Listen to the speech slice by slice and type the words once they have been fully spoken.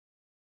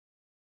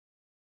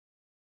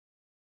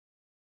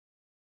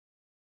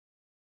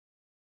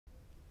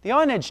The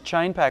Iron Edge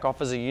chain pack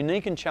offers a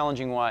unique and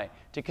challenging way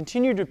to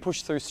continue to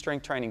push through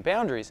strength training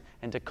boundaries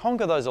and to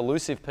conquer those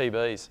elusive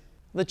PBs.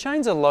 The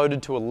chains are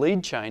loaded to a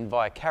lead chain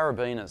via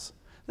carabineers.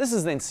 This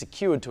is then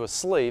secured to a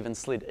sleeve and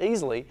slid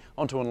easily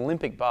onto an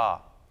Olympic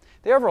bar.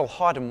 The overall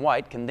height and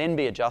weight can then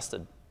be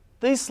adjusted.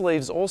 These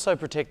sleeves also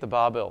protect the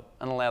barbell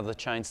and allow the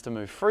chains to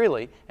move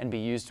freely and be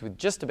used with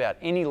just about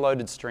any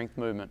loaded strength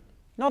movement.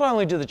 Not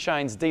only do the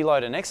chains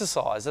deload an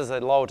exercise as they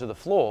lower to the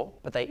floor,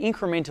 but they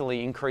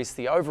incrementally increase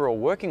the overall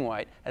working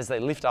weight as they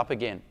lift up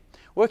again,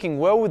 working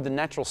well with the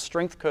natural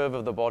strength curve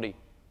of the body.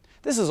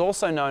 This is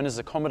also known as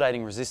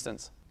accommodating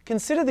resistance.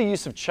 Consider the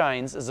use of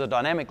chains as a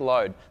dynamic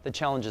load that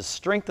challenges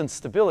strength and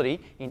stability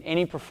in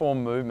any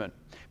performed movement.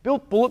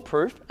 Built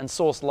bulletproof and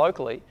sourced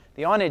locally,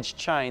 the Iron Edge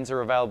chains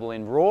are available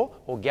in raw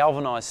or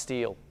galvanised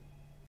steel.